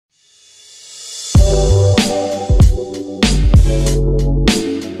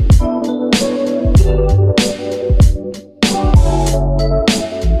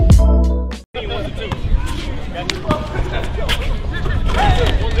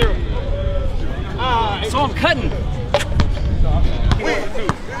So I'm cutting. Wait,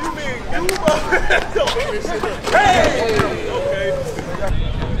 you mean you? Hey! Okay.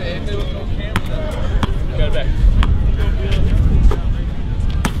 Got it back.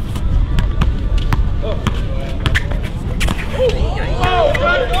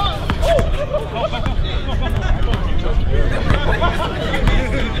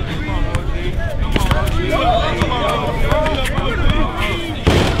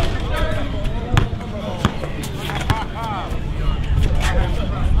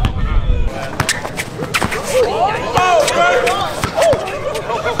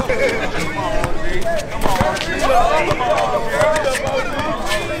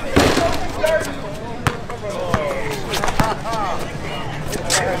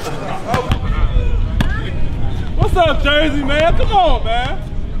 What's up, Jersey, man? Come on, man.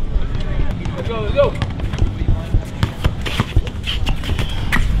 Let's go, let's go.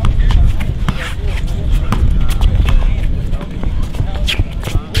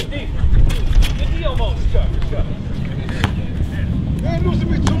 You ain't losing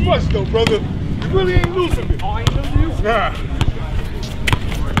me too much, though, brother. You really ain't losing me. Oh, I ain't losing you? Nah.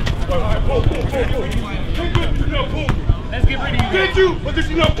 Pull. You not pull me. Let's get rid of you. Did you? Or did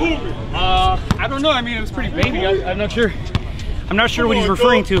you not pull me? I don't know. I mean, it was pretty baby. I'm not sure. I'm not sure what he's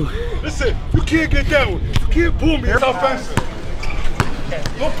referring to. Listen, you can't get that one. You can't pull me. It's offensive.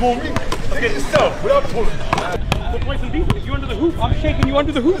 Don't pull me. Take it yourself without pulling me. We'll play some defense. You under the hoop. I'm shaking you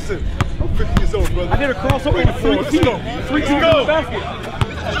under the hoop. Listen, I'm 50 years old, brother. I did a crossover to 3 feet. 3 feet in the basket.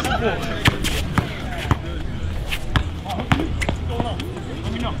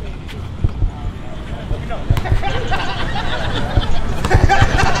 Let me know.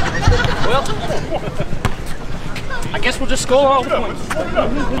 Well, I guess we'll just score all the points.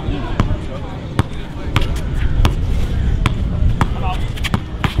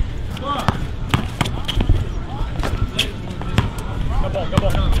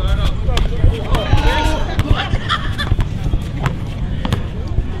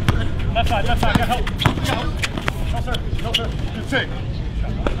 Left side, got help. No, sir. No, sir. You take.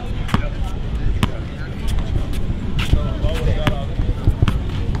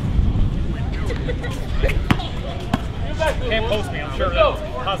 Can't post me, I'm sure that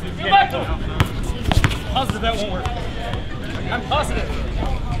positive that won't work. I'm positive.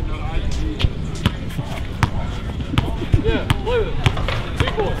 Yeah, play with it.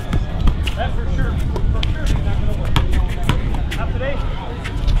 Big boy. That for sure. For sure is not gonna work. Not today.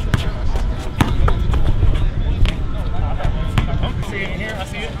 I'm seeing it here, I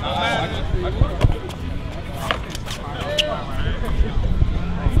see it.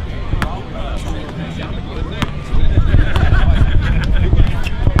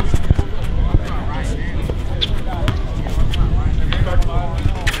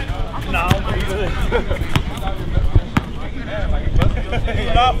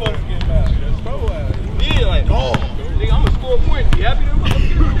 You're not supposed to get mad. Yeah, like, oh, nigga, I'm gonna score a point. You happy to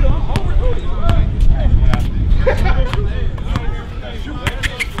I'm over-recruited.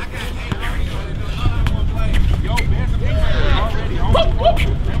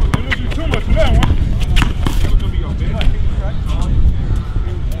 Too much for that one.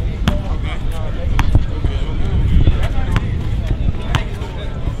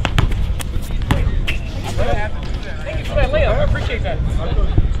 Thank you for that layup, I appreciate that.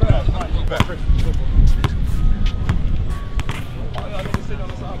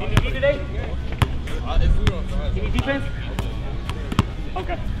 Any today? Any defense?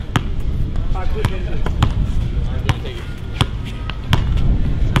 Okay.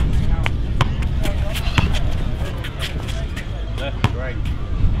 Left, right.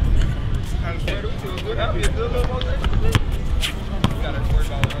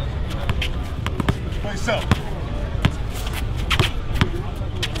 Play self.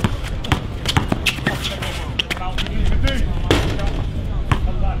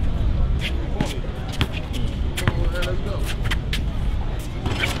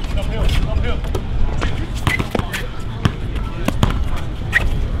 Uphill.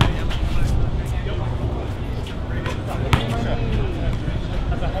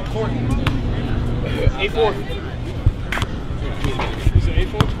 That's a home court. 8-4. Is it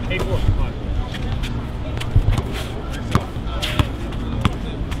 8-4? 8-4.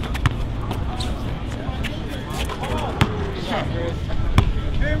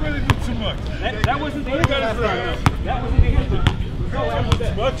 Didn't really do too much. That wasn't the That wasn't the answer. No, that wasn't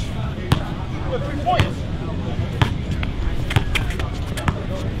too much. 3 points.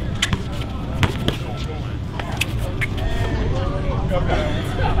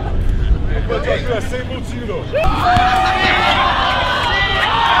 But I do that same move to you though.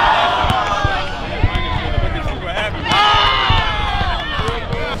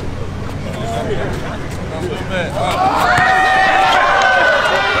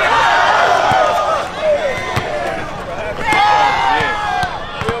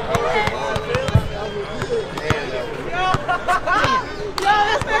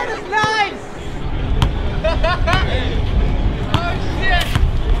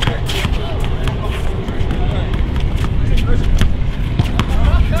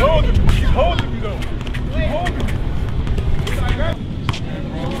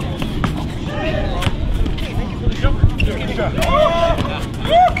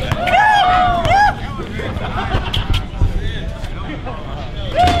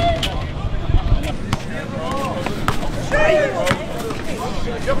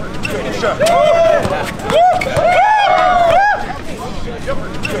 shot.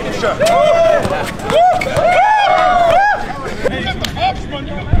 Shot.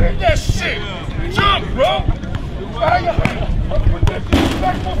 Hit that shit. Jump, bro. Put that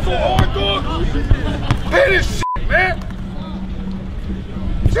back foot so hard, dog. Hit this shit, man.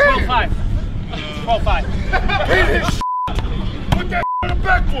 12-5. 12-5. Hit this shit. Put that on the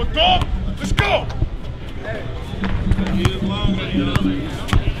back foot, dog. Let's go.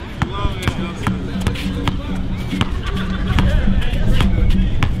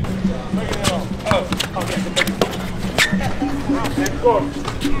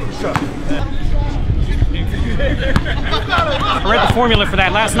 I read the formula for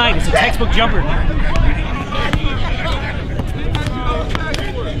that last night. It's a textbook jumper.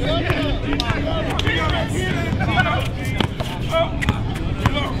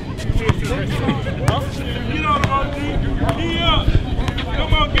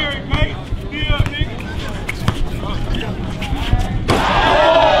 Come on, Gary, mate. Get up, nigga.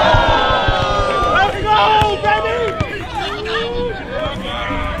 Let's go, baby!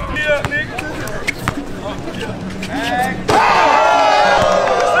 Get up, nigga.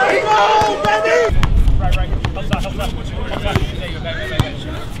 Let's go, baby! Right. Help side. There you go. Back.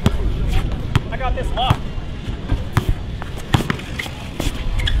 I got this locked.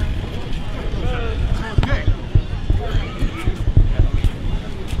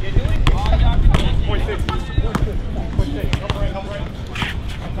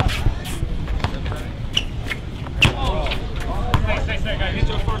 Hit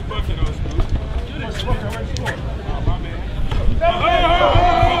your first bucket on school.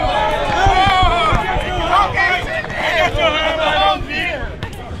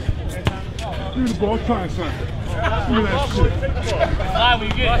 Give me the ball, try and sign. Give me that shit. Slide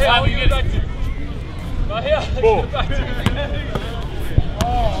when you get it. Go here. Ball.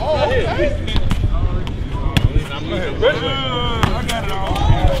 I got it all.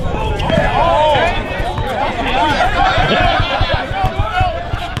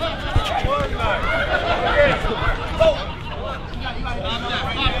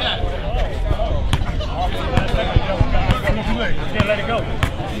 Can't let it go.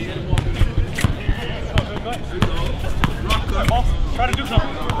 Try to do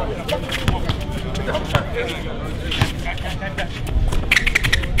something.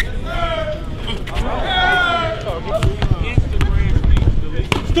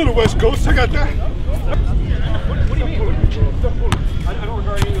 Still the West Coast, I got that. What do you mean? I don't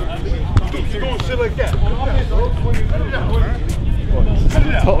regard you. Doing shit like that.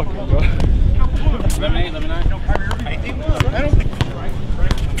 Talking, bro. 11-8, 11-9. No, I don't think.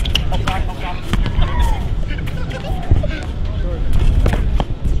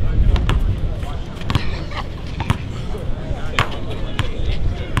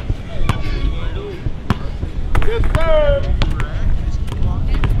 Yes, sir.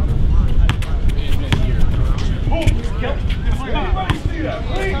 Everybody see that,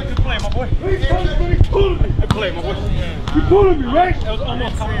 please? Good play, my boy. Please, he's pulling me. Good play, my boy. He's pulling me, right? That was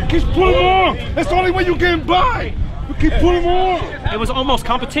almost. He's pulling me on. That's the only way you getting by. You keep pulling me on. It was almost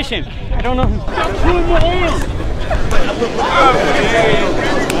competition. I don't know. Pulling me on.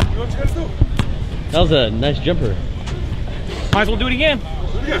 That was a nice jumper. Might as well do it again.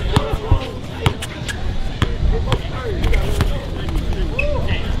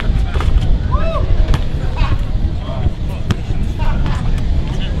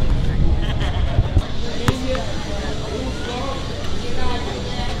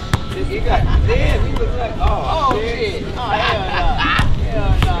 He got dead. He was like, oh shit. Oh,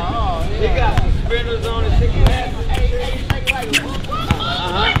 hell no. He got suspenders on his chicken ass.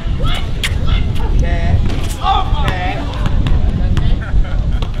 Cash. Cash.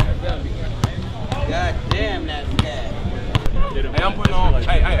 God damn, that's cash. Hey, I'm putting on.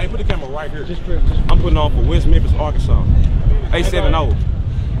 Hey, put the camera right here. I'm putting on for West Memphis, Arkansas. 870.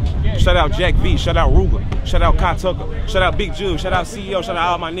 Shout out Jack V. Shout out Ruger. Shout out Kai Tucker. Shout out Big Jude. Shout out CEO. Shout out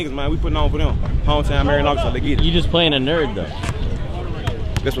all my niggas, man. We putting on for them. Hometown, Marion, Arkansas. They get it. You just playing a nerd though.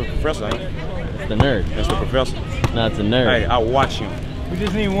 That's what the professor ain't. It's the nerd. That's the professor. No, it's a nerd. Hey, I watch him. We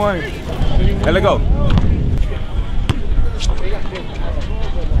just need one. Hey, let go.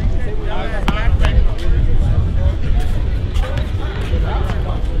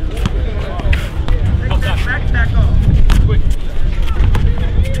 Back off. Quick.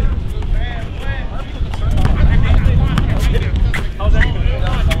 How's that?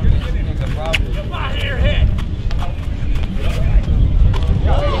 Your head.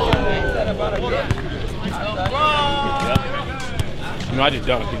 No, I just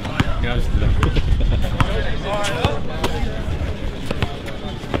dunked. I just dunked.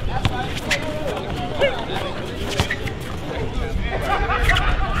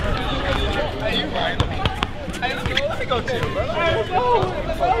 Hey, you right. Hey, let me go chill, bro.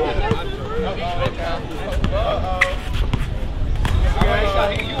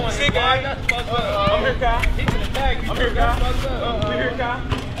 Sick guy. I'm here, Kyle. I'm here, Kyle. You here, Kyle?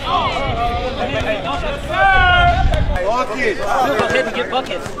 Bucket. We'll go ahead and get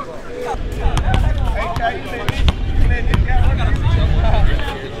buckets. Hey, Kyle, you let this guy.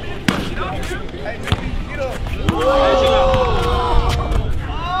 Hey, get up.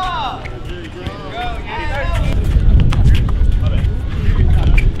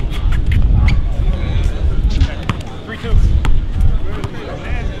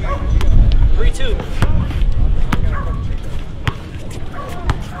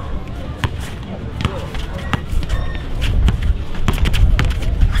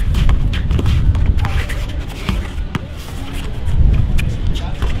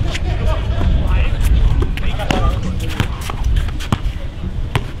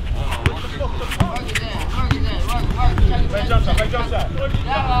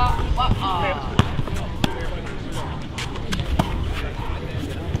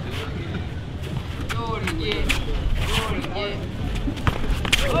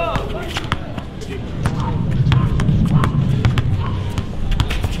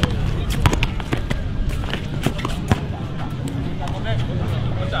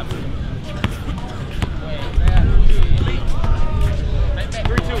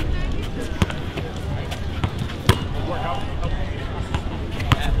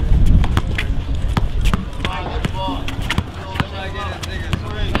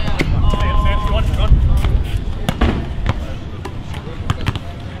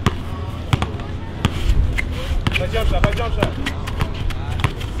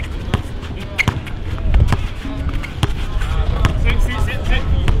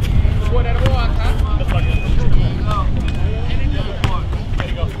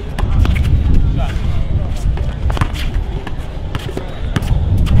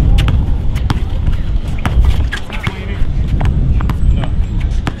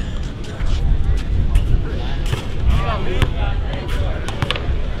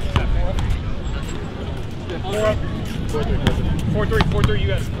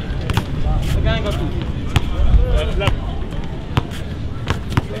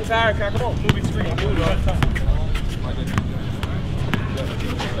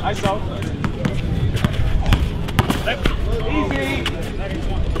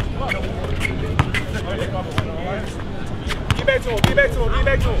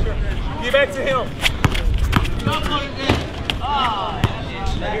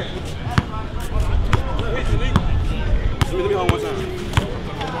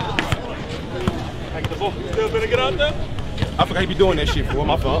 I forgot you be doing that shit, boy.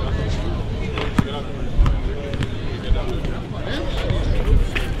 My fault.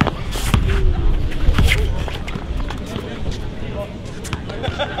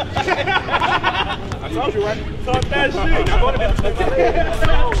 I told you, right? Talk that shit.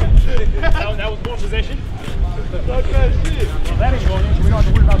 That was one possession. Talk that shit. Well, that ain't going in, so we don't have to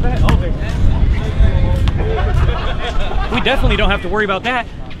worry about that. Okay. We definitely don't have to worry about that.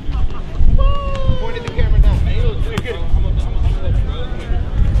 Pointed the camera down.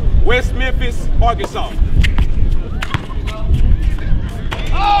 West Memphis, Arkansas.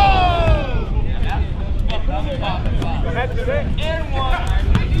 Oh! And one.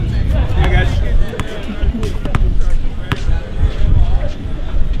 I got you.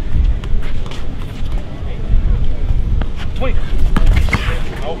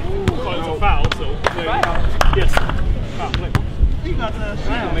 Oh, it's a foul, so. Yes. Foul. You got that.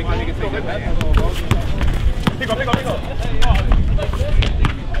 Make that nigga take that back. Pick up.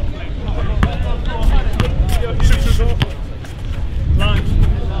 Shoot. Line.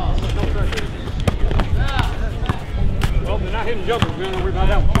 Well, they're not hitting jumpers. We don't worry about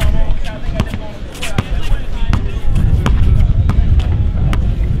that one.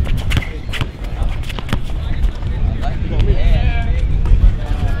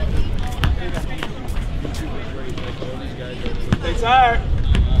 They tired.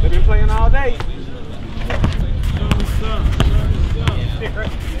 They've been playing all day.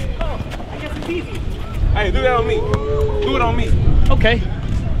 I guess it's easy. Hey, do that on me. Do it on me. Okay.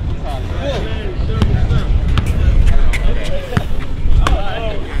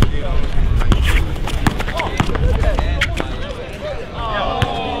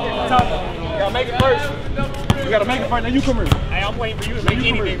 Gotta make it first. You gotta make it first. Now you come here. Hey, I'm waiting for you to make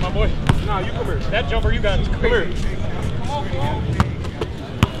anything, my boy. Nah, you come here. That jumper you got is crazy. Come here.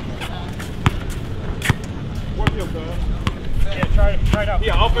 Work your cuz. Yeah, try right out.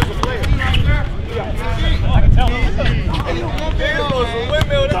 Yeah, offensive player. I can tell.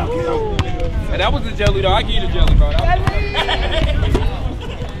 And that was the jelly though. I give you the jelly, bro. All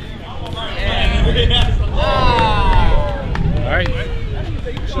right.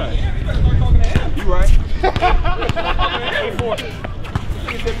 You right.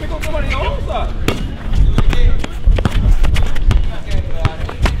 Pick up somebody on the other side.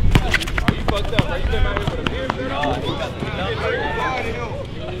 Oh, you fucked up, bro. You came out here with a beard shirt on.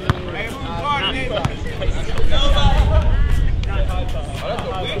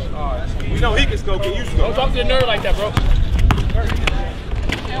 We know he can score. Get used to Don't it. talk to the nerd like that, bro.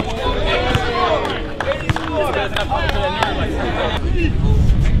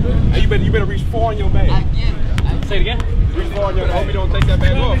 Hey, you better reach far in your bag. Say it again. Reach far in your bag. I hope you don't take that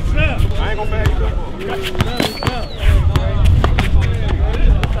bag off. I ain't gonna bag you up.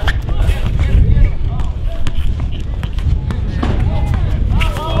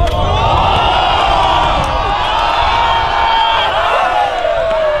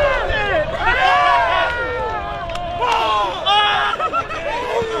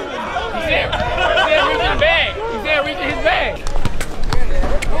 He's there reaching his bag.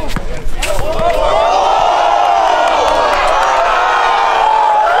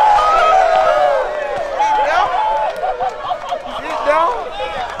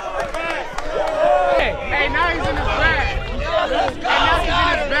 Hey, now he's in his bag.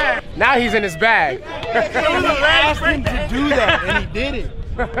 Now he's in his bag. asked him to do that, and he did it.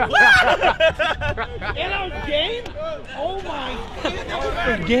 In our game? Oh my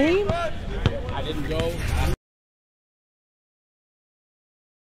God. Game? I didn't go.